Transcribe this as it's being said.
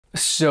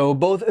So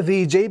both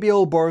the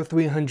JBL BAR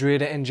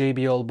 300 and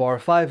JBL BAR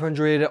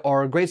 500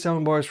 are great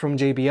soundbars from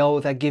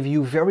JBL that give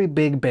you very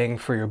big bang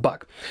for your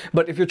buck.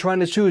 But if you're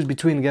trying to choose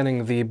between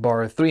getting the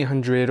BAR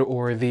 300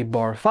 or the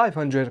BAR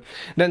 500,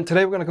 then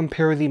today we're going to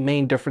compare the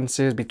main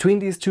differences between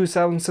these two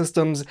sound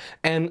systems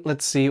and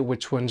let's see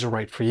which one's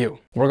right for you.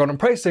 We're going to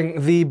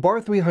pricing. The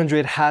BAR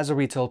 300 has a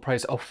retail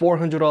price of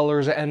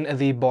 $400 and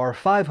the BAR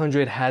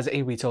 500 has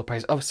a retail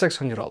price of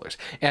 $600.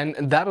 And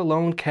that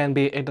alone can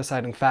be a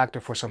deciding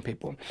factor for some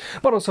people.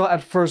 But also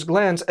at first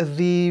glance,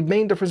 the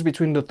main difference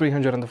between the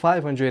 300 and the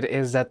 500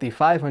 is that the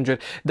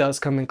 500 does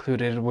come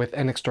included with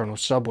an external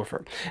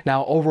subwoofer.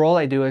 Now overall,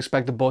 I do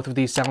expect both of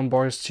these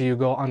soundbars to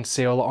go on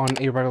sale on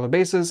a regular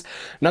basis.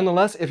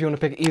 Nonetheless, if you want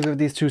to pick either of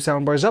these two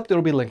soundbars up,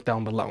 it'll be linked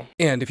down below.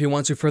 And if you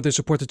want to further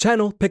support the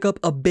channel, pick up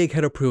a big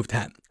head approved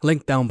hat,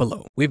 linked down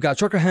below. We've got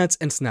trucker hats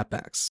and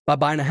snapbacks. By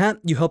buying a hat,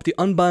 you help the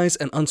unbiased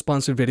and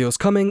unsponsored videos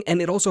coming,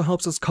 and it also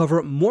helps us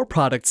cover more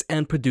products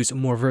and produce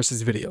more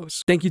versus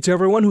videos. Thank you to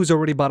everyone who's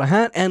already bought a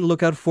hat, and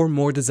look out for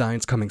more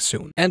designs coming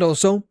soon. And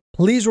also,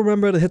 please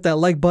remember to hit that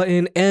like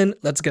button and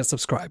let's get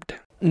subscribed.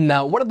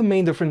 Now, one of the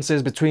main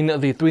differences between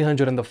the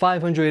 300 and the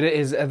 500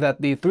 is that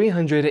the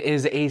 300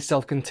 is a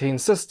self-contained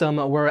system,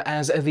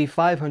 whereas the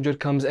 500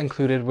 comes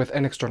included with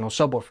an external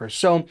subwoofer.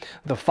 So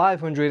the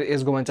 500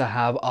 is going to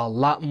have a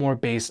lot more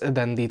bass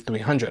than the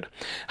 300.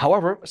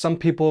 However, some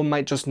people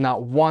might just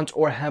not want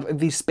or have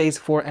the space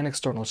for an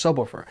external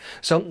subwoofer.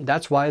 So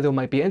that's why they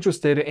might be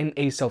interested in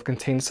a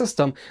self-contained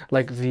system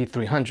like the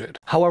 300.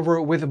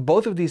 However, with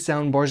both of these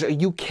soundbars,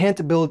 you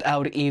can't build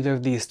out either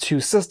of these two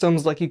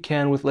systems like you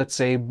can with, let's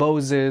say,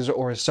 Bose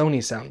or Sony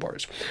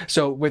soundbars.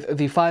 So with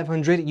the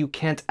 500, you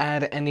can't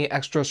add any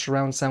extra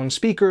surround sound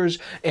speakers,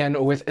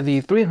 and with the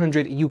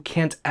 300, you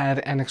can't add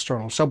an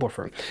external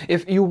subwoofer.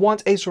 If you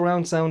want a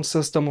surround sound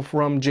system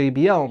from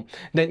JBL,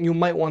 then you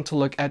might want to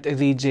look at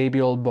the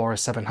JBL BAR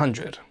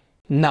 700.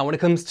 Now, when it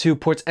comes to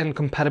ports and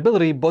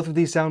compatibility, both of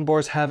these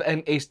soundbars have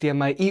an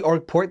HDMI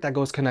eARC port that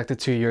goes connected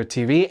to your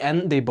TV,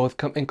 and they both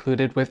come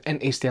included with an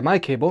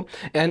HDMI cable,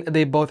 and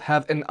they both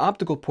have an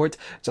optical port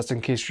just in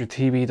case your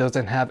TV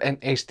doesn't have an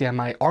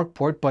HDMI ARC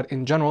port. But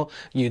in general,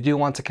 you do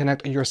want to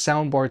connect your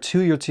soundbar to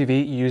your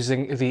TV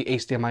using the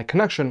HDMI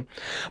connection.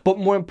 But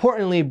more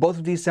importantly, both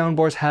of these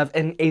soundbars have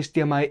an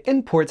HDMI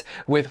in port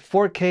with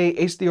 4K,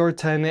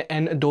 HDR10,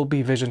 and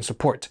Dolby Vision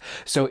support.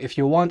 So if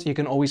you want, you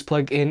can always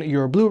plug in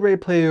your Blu-ray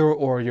player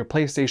or your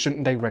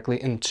PlayStation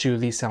directly into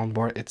the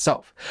soundbar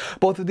itself.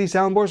 Both of these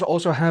soundbars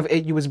also have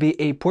a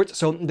USB-A port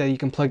so that you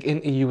can plug in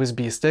a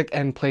USB stick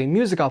and play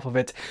music off of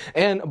it.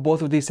 And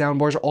both of these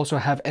soundbars also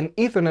have an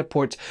Ethernet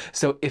port,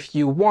 so if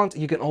you want,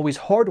 you can always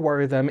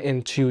hardwire them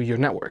into your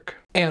network.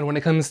 And when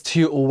it comes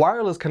to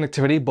wireless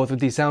connectivity, both of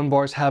these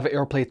soundbars have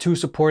AirPlay 2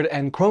 support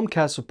and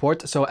Chromecast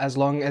support, so as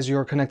long as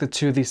you're connected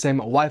to the same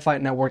Wi-Fi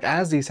network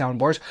as these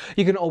soundbars,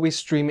 you can always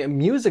stream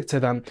music to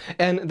them.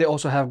 And they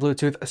also have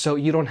Bluetooth, so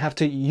you don't have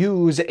to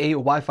use a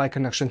Wi-Fi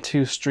connection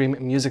to stream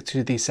music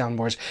to these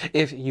soundbars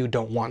if you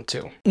don't want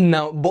to.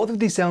 Now, both of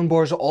these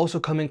soundbars also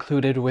come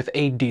included with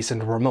a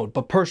decent remote,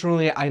 but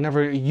personally, I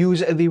never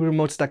use the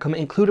remotes that come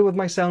included with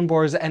my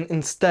soundbars, and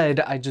instead,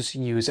 I just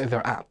use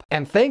their app.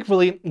 And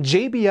thankfully,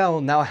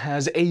 JBL now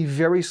has a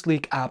very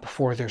sleek app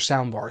for their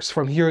soundbars.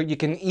 From here, you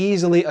can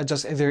easily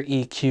adjust their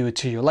EQ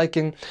to your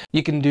liking.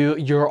 You can do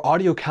your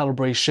audio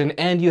calibration,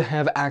 and you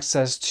have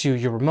access to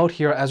your remote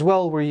here as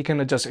well, where you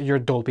can adjust your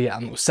Dolby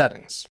Atmos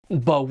settings.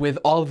 But with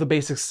all of the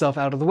basic stuff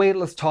out of the way,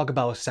 let's talk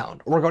about sound.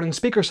 Regarding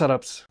speaker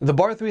setups, the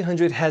BAR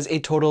 300 has a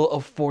total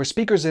of 4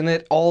 speakers in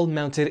it, all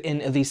mounted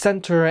in the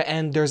center,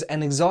 and there's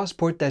an exhaust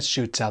port that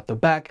shoots out the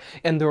back,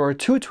 and there are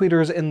 2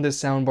 tweeters in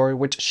this soundbar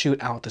which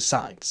shoot out the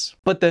sides.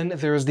 But then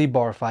there's the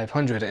BAR 500.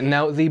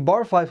 Now, the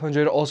BAR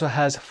 500 also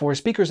has 4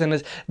 speakers in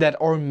it that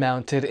are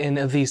mounted in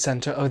the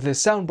center of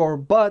this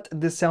soundbar, but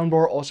this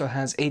soundbar also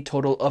has a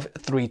total of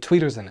 3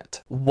 tweeters in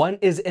it. One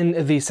is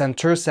in the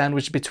center,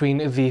 sandwiched between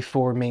the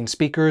 4 main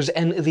speakers,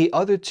 and the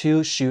other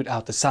 2 shoot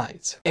out the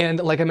sides. And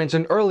like I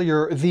mentioned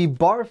earlier, the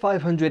BAR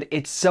 500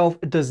 itself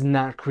does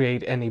not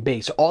create any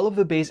bass. All of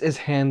the bass is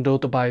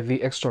handled by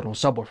the external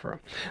subwoofer.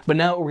 But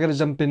now we're going to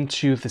jump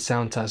into the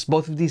sound test.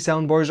 Both of these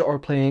soundbars are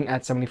playing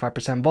at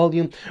 75%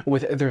 volume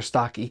with their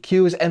stock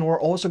EQs, and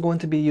we're also going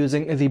to be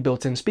using the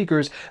built-in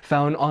speakers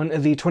found on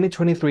the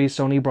 2023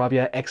 Sony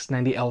Bravia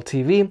X90L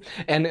TV,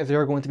 and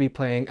they're going to be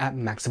playing at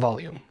max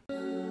volume.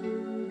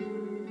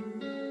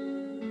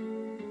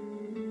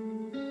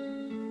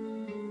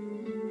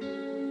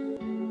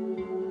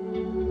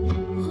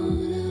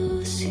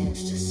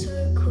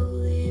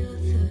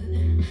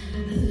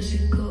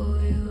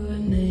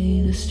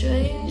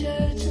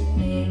 Stranger to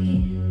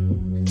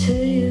me, to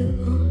you,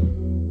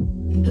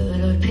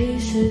 but our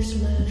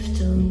pieces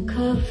left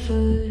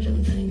uncovered.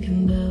 I'm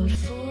thinking about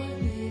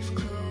 4-leaf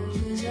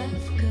clovers.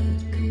 I've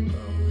got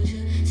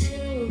composure,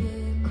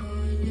 silver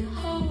cord. You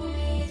hold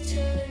me,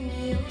 turn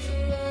me on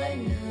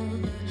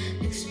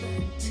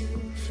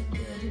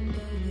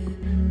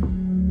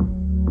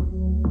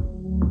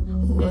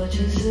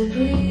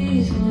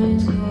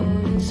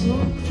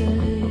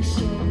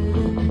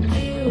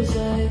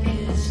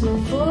It's my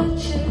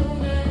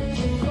fortune that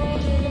you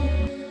folded.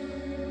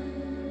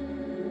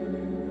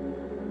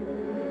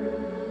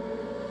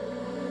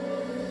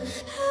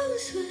 I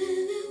was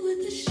swimming with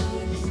the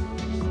sharks.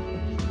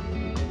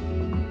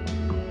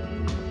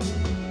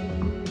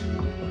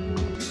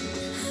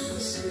 I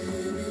was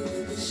swimming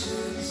with the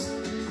sharks.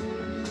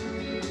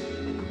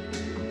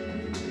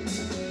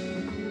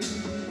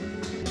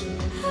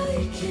 I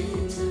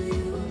can't tell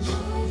you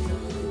apart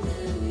from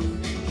them. You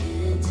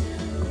can't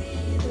tell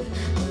either.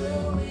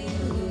 Will we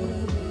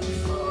love or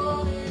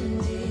fall in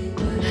deep?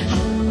 But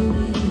tell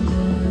me,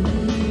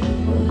 darling,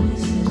 what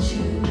is it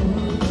you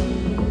want?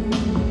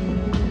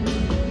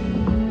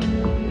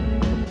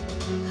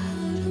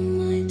 How the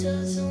mind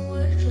doesn't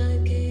work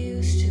like it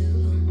used to.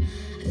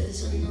 As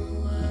I know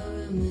I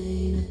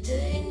remain a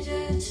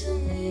danger to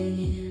me,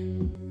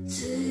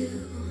 to you.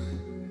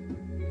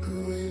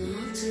 Going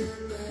off to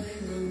buy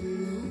the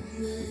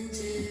moment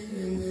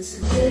in this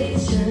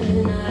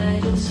occasion. I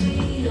don't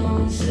sweet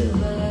on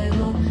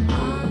survival.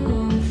 I'm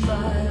on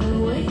fire,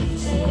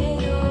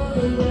 waiting your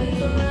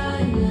arrival.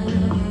 I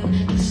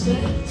never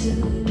expect to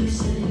be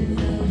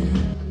saved.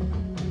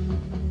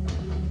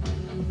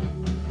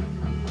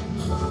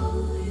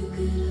 All you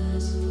could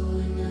ask for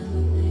never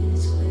made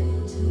its way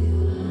into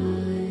your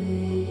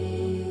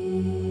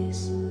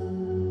eyes.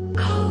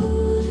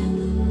 Cold in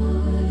the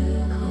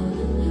water, cold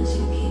unless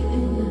you keep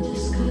in your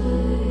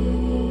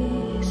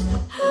disguise.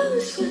 I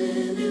was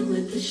swimming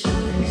with the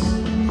sharks.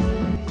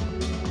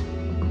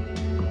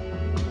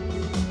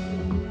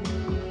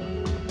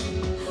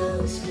 I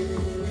was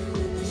swimming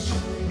with the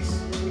sharks.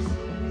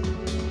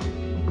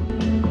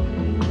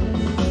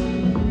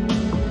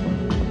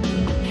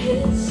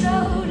 It's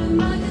out of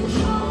my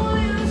control.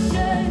 You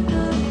set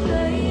the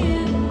play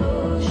in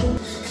motion.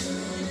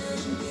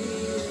 Couldn't be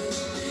a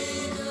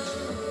bigger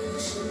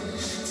ocean.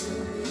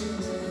 Tell me,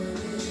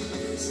 darling,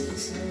 this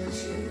is what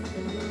you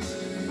want.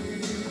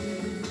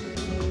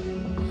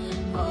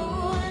 Oh,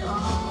 and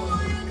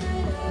all you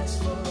could ask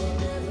for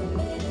never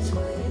made its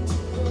way into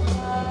your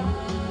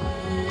eyes.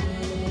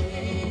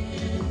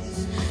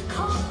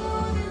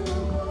 Caught in the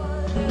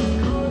water,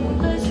 cold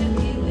unless you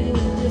keep in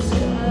your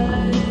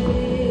disguise.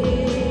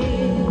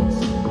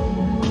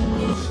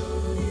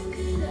 All you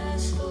could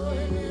ask for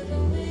never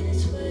made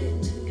its way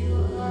into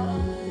your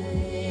eyes.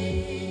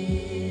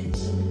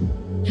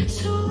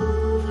 So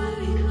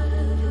very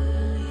clever,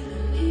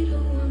 leaving me to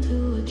wonder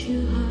what you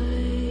hide.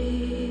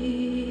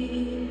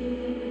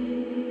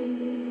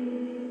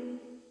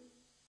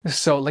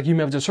 So, like you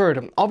may have just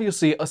heard,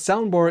 obviously a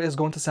soundbar is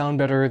going to sound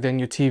better than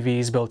your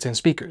TV's built-in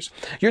speakers.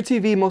 Your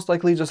TV most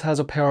likely just has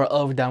a pair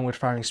of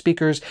downward-firing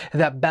speakers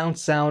that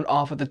bounce sound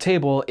off of the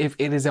table if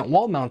it isn't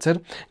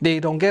wall-mounted. They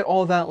don't get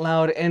all that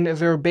loud, and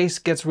their bass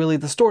gets really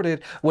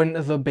distorted when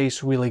the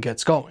bass really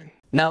gets going.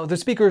 Now, the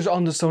speakers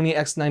on the Sony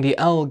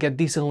X90L get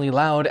decently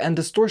loud, and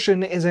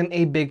distortion isn't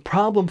a big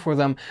problem for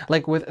them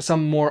like with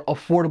some more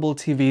affordable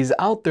TVs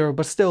out there,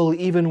 but still,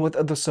 even with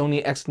the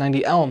Sony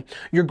X90L,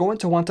 you're going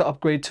to want to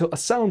upgrade to a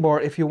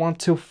soundbar if you want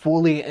to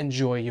fully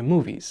enjoy your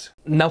movies.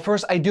 Now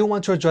first, I do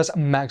want to address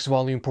max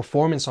volume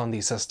performance on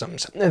these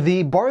systems.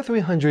 The BAR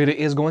 300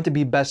 is going to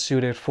be best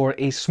suited for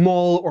a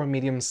small or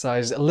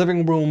medium-sized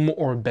living room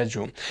or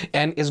bedroom,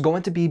 and is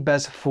going to be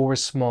best for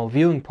small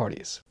viewing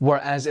parties.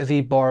 Whereas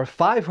the BAR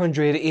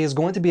 500 is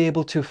going to be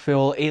able to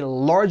fill a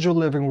larger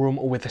living room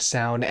with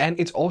sound, and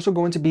it's also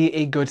going to be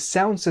a good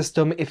sound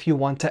system if you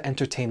want to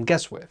entertain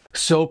guests with.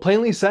 So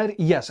plainly said,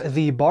 yes,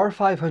 the BAR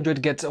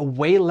 500 gets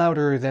way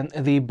louder than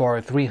the BAR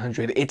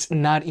 300. It's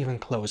not even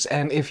close,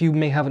 and if you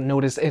may have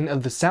noticed in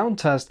the sound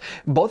test,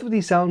 both of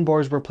these sound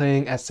bars were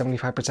playing at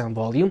 75%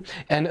 volume,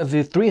 and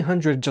the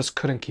 300 just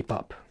couldn't keep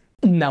up.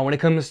 Now, when it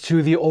comes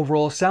to the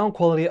overall sound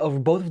quality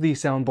of both of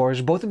these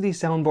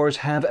soundbars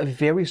have a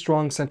very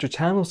strong center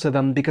channels to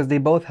them because they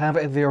both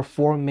have their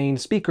 4 main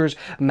speakers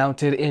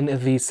mounted in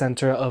the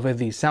center of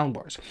these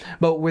soundbars.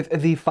 But with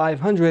the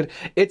 500,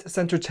 its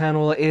center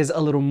channel is a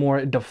little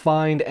more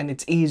defined, and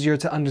it's easier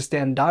to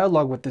understand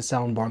dialogue with the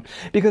soundbar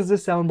because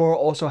this soundbar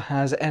also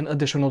has an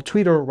additional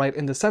tweeter right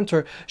in the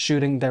center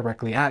shooting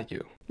directly at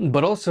you.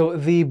 But also,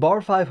 the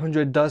BAR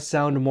 500 does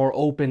sound more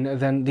open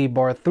than the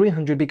BAR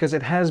 300 because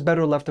it has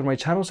better left and right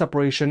channel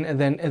separation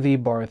than the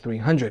BAR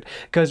 300.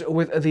 Because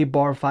with the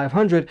BAR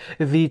 500,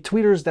 the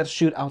tweeters that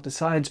shoot out the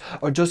sides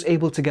are just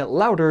able to get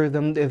louder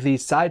than the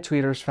side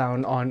tweeters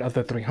found on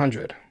the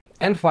 300.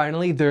 And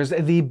finally, there's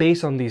the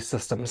bass on these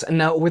systems.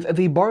 Now, with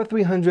the BAR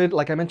 300,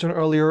 like I mentioned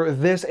earlier,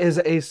 this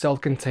is a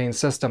self-contained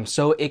system,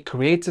 so it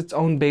creates its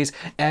own bass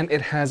and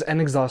it has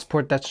an exhaust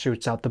port that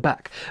shoots out the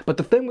back. But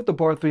the thing with the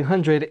BAR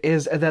 300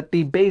 is that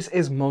the bass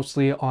is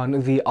mostly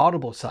on the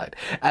audible side,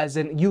 as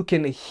in you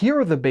can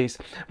hear the bass,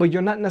 but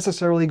you're not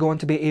necessarily going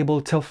to be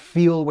able to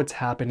feel what's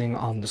happening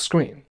on the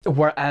screen.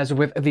 Whereas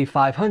with the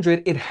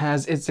 500, it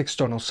has its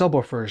external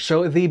subwoofers,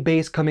 so the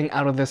bass coming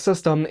out of the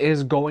system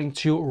is going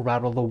to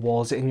rattle the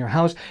walls in your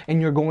house,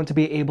 and you're going to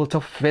be able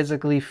to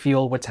physically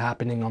feel what's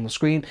happening on the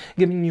screen,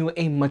 giving you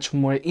a much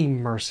more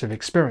immersive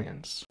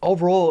experience.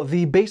 Overall,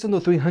 the bass on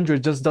the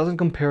 300 just doesn't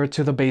compare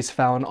to the bass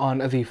found on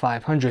the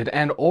 500,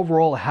 and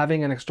overall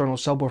having an external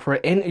subwoofer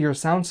in your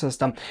sound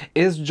system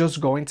is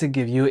just going to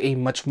give you a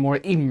much more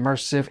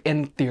immersive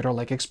and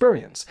theater-like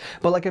experience.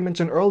 But like I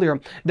mentioned earlier,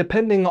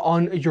 depending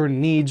on your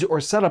needs or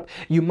setup,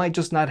 you might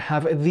just not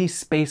have the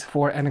space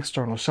for an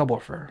external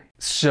subwoofer.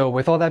 So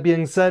with all that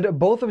being said,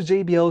 both of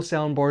JBL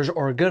soundbars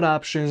are good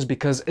options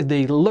because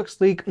they look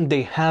sleek,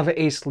 they have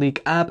a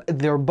sleek app,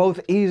 they're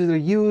both easy to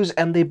use,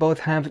 and they both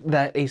have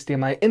that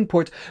HDMI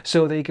input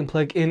so that you can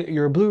plug in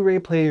your Blu-ray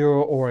player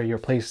or your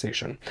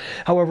PlayStation.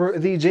 However,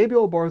 the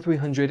JBL BAR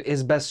 300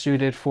 is best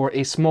suited for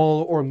a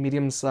small or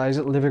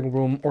medium-sized living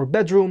room or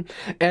bedroom,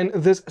 and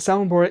this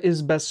soundbar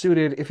is best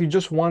suited if you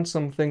just want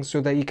something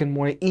so that you can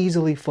more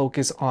easily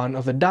focus on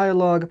the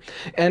dialogue,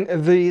 and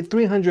the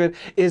 300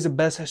 is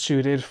best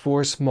suited for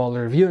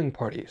smaller viewing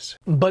parties.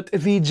 But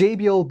the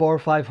JBL BAR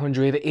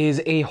 500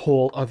 is a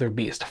whole other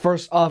beast.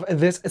 First off,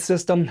 this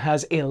system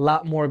has a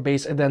lot more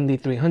bass than the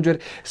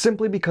 300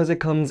 simply because it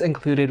comes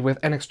included with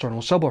an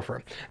external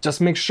subwoofer.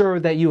 Just make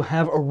sure that you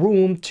have a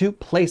room to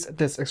place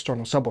this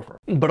external subwoofer.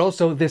 But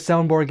also, this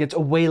soundbar gets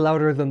way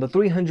louder than the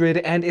 300,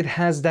 and it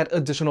has that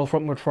additional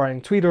frontward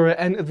firing tweeter,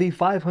 and the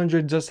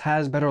 500 just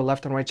has better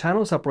left and right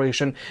channel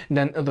separation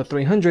than the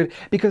 300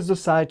 because the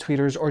side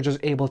tweeters are just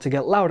able to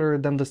get louder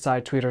than the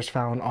side tweeters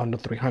found on the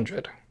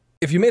 300.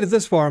 If you made it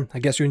this far, I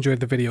guess you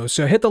enjoyed the video,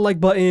 so hit the like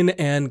button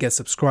and get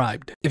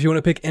subscribed. If you want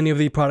to pick any of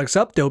the products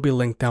up, they'll be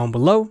linked down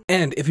below.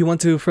 And if you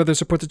want to further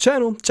support the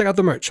channel, check out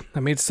the merch.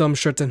 I made some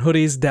shirts and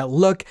hoodies that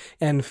look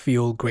and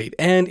feel great.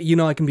 And you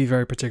know I can be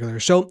very particular,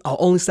 so I'll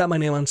only slap my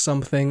name on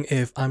something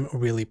if I'm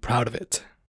really proud of it.